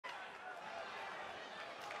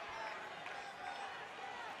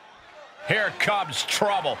Here comes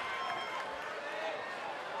trouble.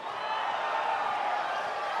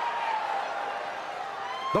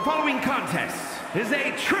 The following contest is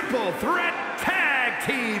a triple threat tag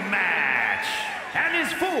team match and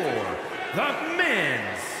is for the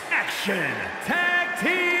Men's Action Tag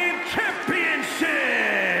Team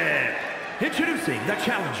Championship. Introducing the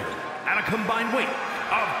challenger at a combined weight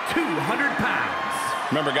of 200 pounds.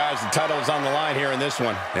 Remember, guys, the title is on the line here in this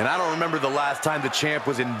one. And I don't remember the last time the champ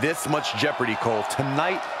was in this much jeopardy, Cole.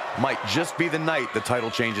 Tonight might just be the night the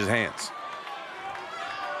title changes hands.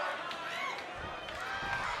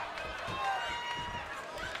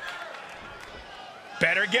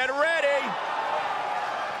 Better get ready.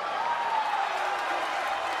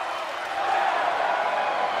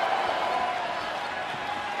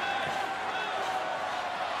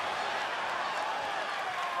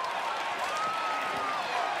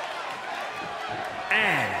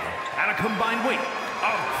 And at a combined weight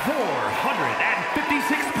of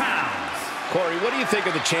 456 pounds. Corey, what do you think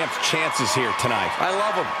of the champ's chances here tonight? I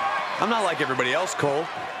love him. I'm not like everybody else, Cole.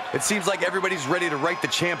 It seems like everybody's ready to write the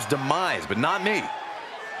champ's demise, but not me.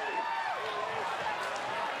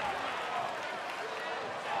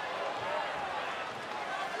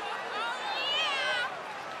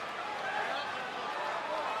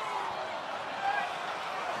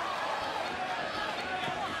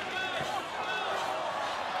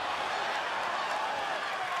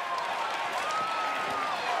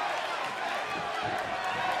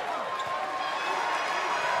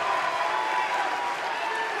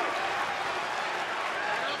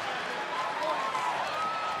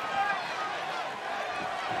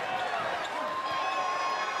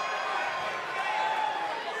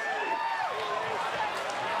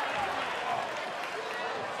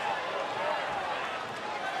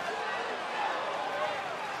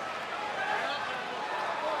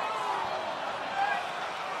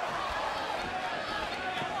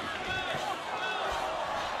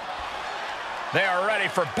 They are ready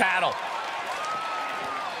for battle.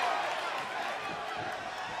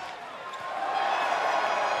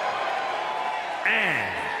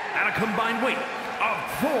 And at a combined weight of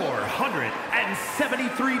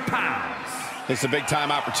 473 pounds. This is a big-time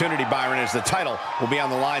opportunity, Byron, as the title will be on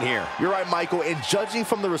the line here. You're right, Michael, and judging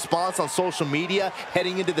from the response on social media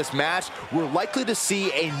heading into this match, we're likely to see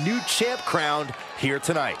a new champ crowned here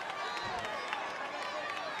tonight.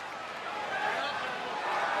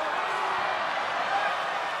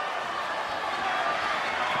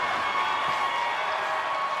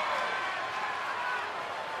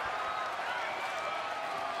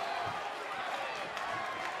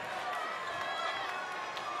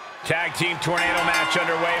 Tag team tornado match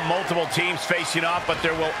underway. Multiple teams facing off, but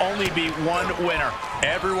there will only be one winner.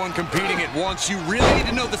 Everyone competing at once. You really need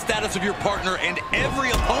to know the status of your partner and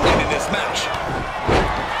every opponent in this match.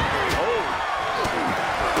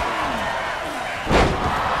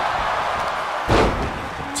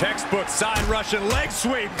 Textbook side Russian leg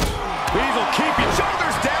sweep. Weasel keeping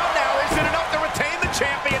shoulders down now. Is it enough to retain the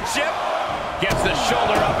championship? Gets the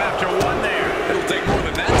shoulder up after one there. It'll take more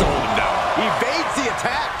than that to hold him down. Evades the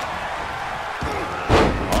attack.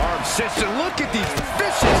 Arm system. Look at these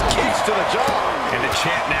vicious kicks to the jaw. And the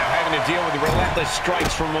champ now having to deal with the relentless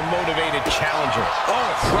strikes from a motivated challenger.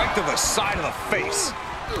 Oh, right to the side of the face.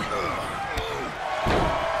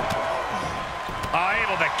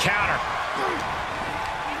 Able to counter.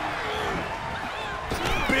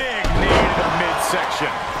 Big knee to the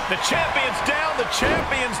midsection. The champion's down. The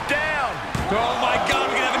champion's down. Oh, my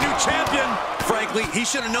God, we're going to have a new champion. Frankly, he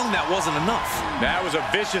should have known that wasn't enough. That was a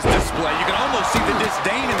vicious display. You can almost see the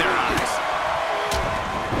disdain in their eyes.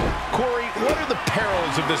 Corey, what are the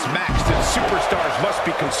perils of this match that superstars must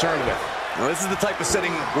be concerned with? Now, this is the type of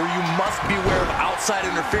setting where you must be aware of outside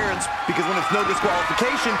interference, because when it's no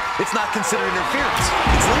disqualification, it's not considered interference.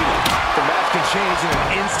 It's legal. The match can change in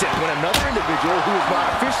an instant when another individual who is not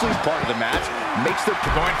officially part of the match makes their...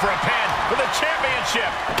 Going for a pin for the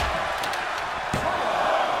championship.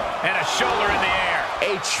 And a shoulder in the air.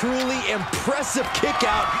 A truly impressive kick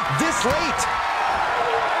out this late.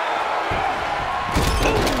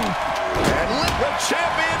 And lift the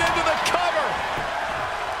champion into the cover.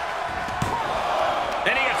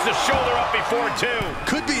 And he gets the shoulder up before two.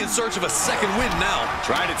 Could be in search of a second win now.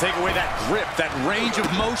 Trying to take away that grip, that range of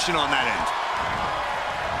motion on that end.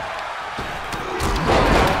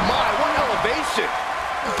 Oh my, what elevation.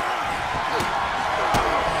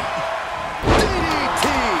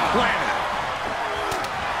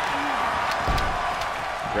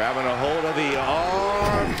 Grabbing a hold of the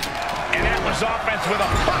arm. And Atlas offense with a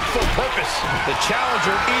thoughtful purpose. The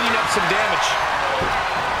challenger eating up some damage.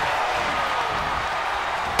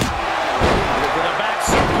 Look at the back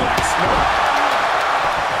suplex. No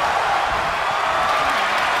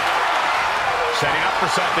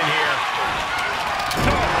something here.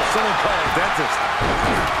 Someone call a dentist.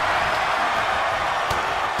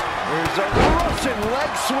 There's a Russian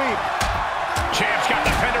leg sweep. Champ's got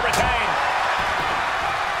the pin to retain.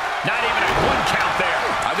 Not even a 1 count there.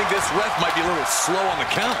 I think this ref might be a little slow on the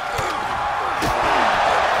count.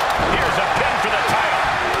 Here's a pin for the title.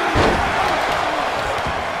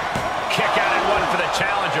 Kick out and 1 for the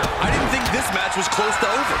challenger. I didn't think this match was close to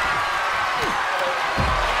over.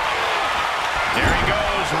 There he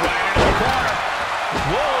goes, right into the corner.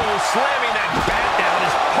 Whoa, slamming that bat down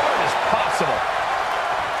as hard as possible.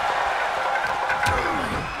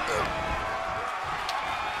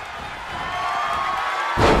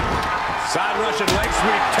 Side Russian leg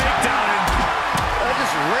sweep, takedown, and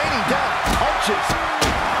Just raining down punches.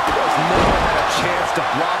 There's no one had a chance to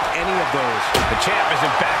block any of those. the champ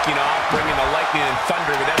isn't backing off, bringing the lightning and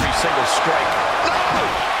thunder with every single strike. No!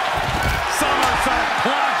 Somersault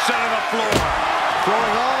plunge out of the floor.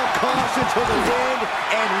 Throwing all caution to the wind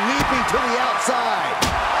and leaping to the outside.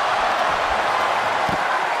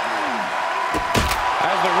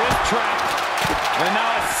 As the wrist trapped, and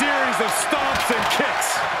now a series of stomps and kicks.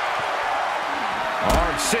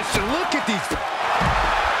 Arm cision, look at these.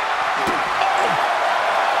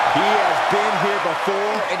 He has been here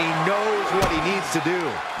before, and he knows what he needs to do.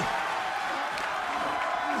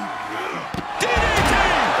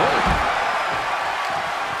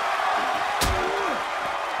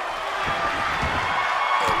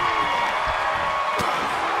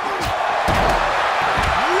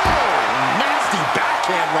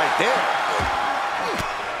 Right there.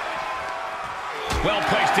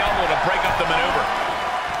 Well-placed elbow to break up the maneuver.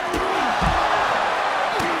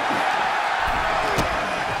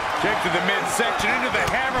 Kick to the midsection into the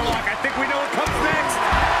hammerlock. I think we know what comes next.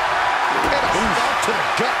 And a stop to the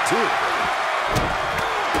gut, too.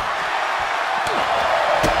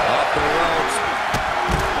 Off the ropes.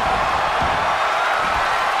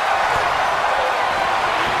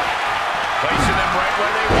 Placing them right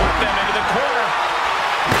where they want them, into the corner.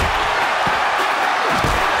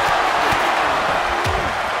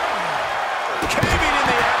 Caving in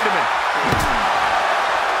the abdomen.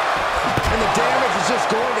 And the damage is just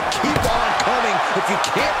going to keep on coming if you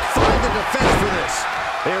can't find the defense for this.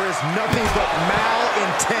 There is nothing but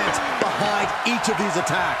malintent behind each of these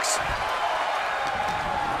attacks.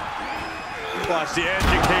 Watch the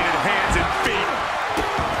educated hands and feet.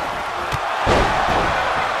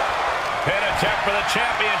 Pin attempt for the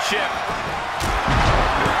championship.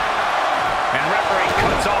 And referee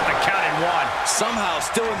cuts off the count in 1. Somehow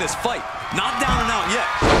still in this fight. Not down and out yet.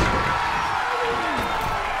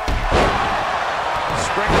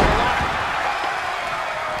 Spring to the line.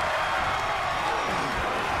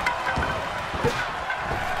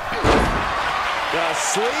 The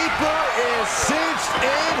sleeper is cinched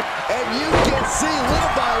in, and you can see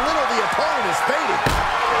little by little the opponent is fading.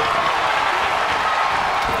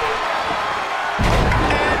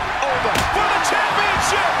 And over for the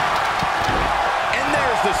championship. And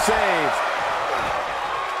there's the save.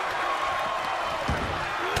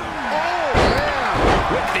 Oh, man.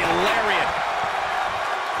 With the lariat.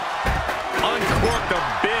 Uncorked a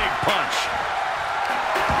big punch.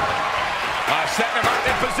 Second round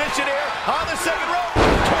in position here on the second rope.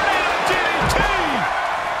 Tornado DDT.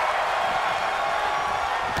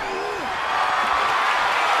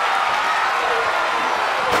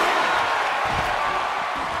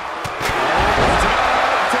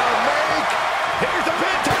 To make. Here's the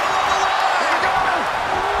pin, title on the line. Here we go.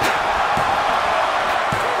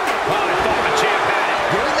 Oh, I thought the champ had it.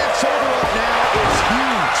 Getting that shoulder up now is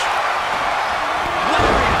huge.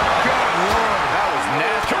 Good Lord, that was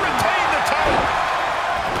nasty. To retain the title.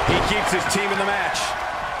 He keeps his team in the match.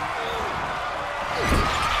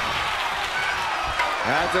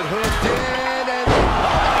 Has it hooked in, and oh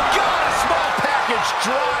my God, a small package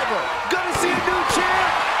driver. Gonna see a new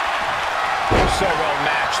champ. They're so well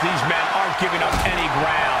matched. These men aren't giving up any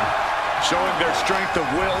ground. Showing their strength of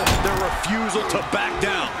will, their refusal to back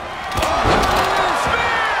down.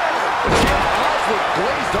 The champ eyes look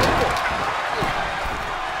glazed over.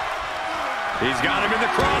 He's got him in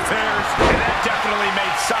the crosshairs, and that definitely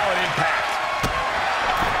made solid impact.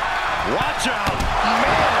 Watch out.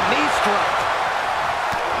 Man, a knee strike.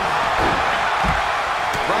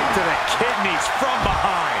 Right to the kidneys from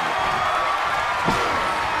behind.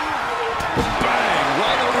 Bang,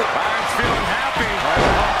 right over. Byron's feeling happy.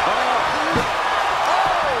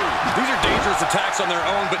 These are dangerous attacks on their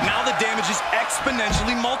own, but now the damage is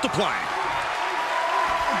exponentially multiplying.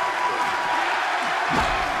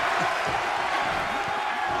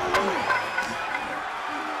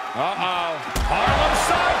 Uh-oh. Harlem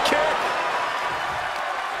sidekick.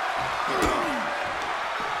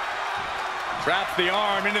 Traps the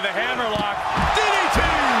arm into the hammerlock. DDT!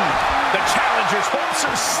 The challenger's hopes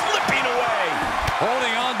are slipping away.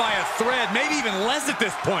 Holding on by a thread, maybe even less at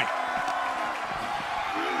this point.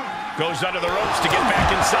 Goes under the ropes to get back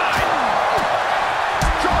inside.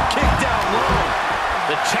 Drop kick down low.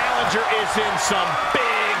 The challenger is in some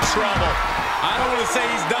big trouble. I don't want to say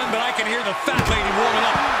he's done, but I can hear the fat lady warming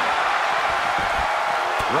up.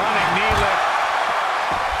 Running knee lift.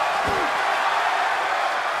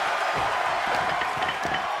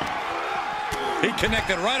 He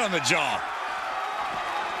connected right on the jaw.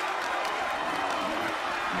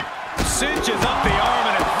 Cinches up the arm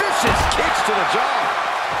and a vicious kicks to the jaw.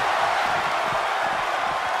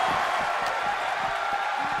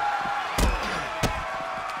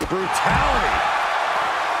 Brutality.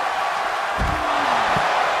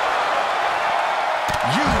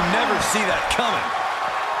 You never see that coming.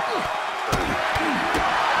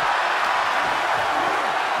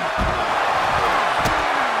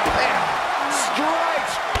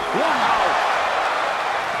 Strikes. Wow.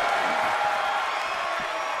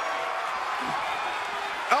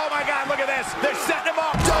 Oh my God, look at this. They're setting him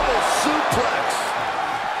up. Double suplex.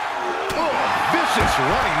 Oh, vicious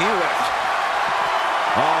running knee lift.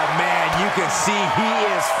 Oh, man, you can see he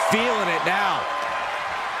is feeling it now.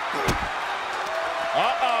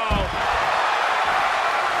 Uh-oh.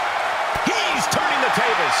 He's turning the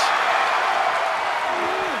tables.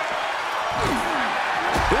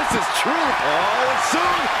 This is true. Oh, and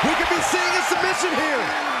soon we could be seeing a submission here.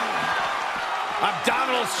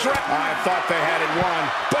 Abdominal strap. I thought they had it won,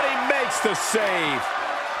 but he makes the save.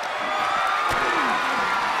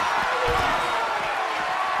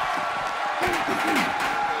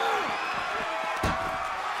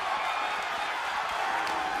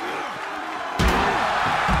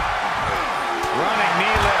 Running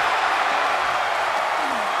knee lift.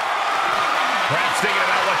 Perhaps thinking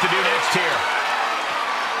about what to do next here.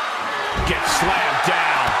 Gets slammed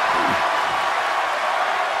down.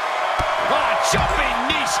 Oh, jumping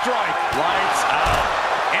knee strike. Lights out.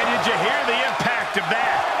 And did you hear the impact of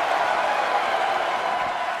that?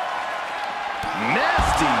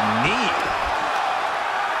 Nasty knee.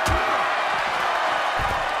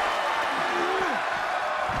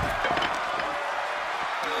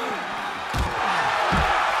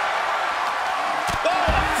 Oh,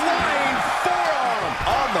 a flying forearm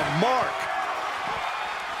on the mark.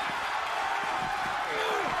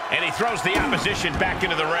 And he throws the opposition back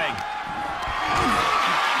into the ring.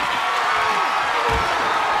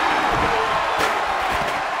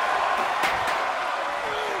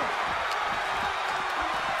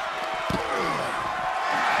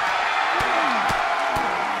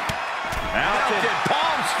 Mounted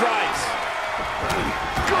palm strikes.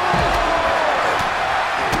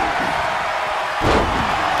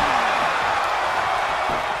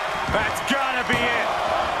 That's gotta be it.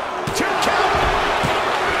 2 count.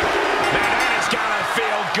 Now that has gotta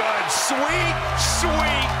feel good. Sweet,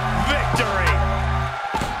 sweet victory.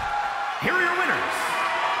 Here are your winners.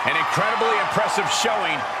 An incredibly impressive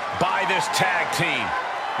showing by this tag team.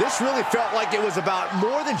 This really felt like it was about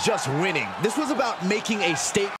more than just winning. This was about making a statement.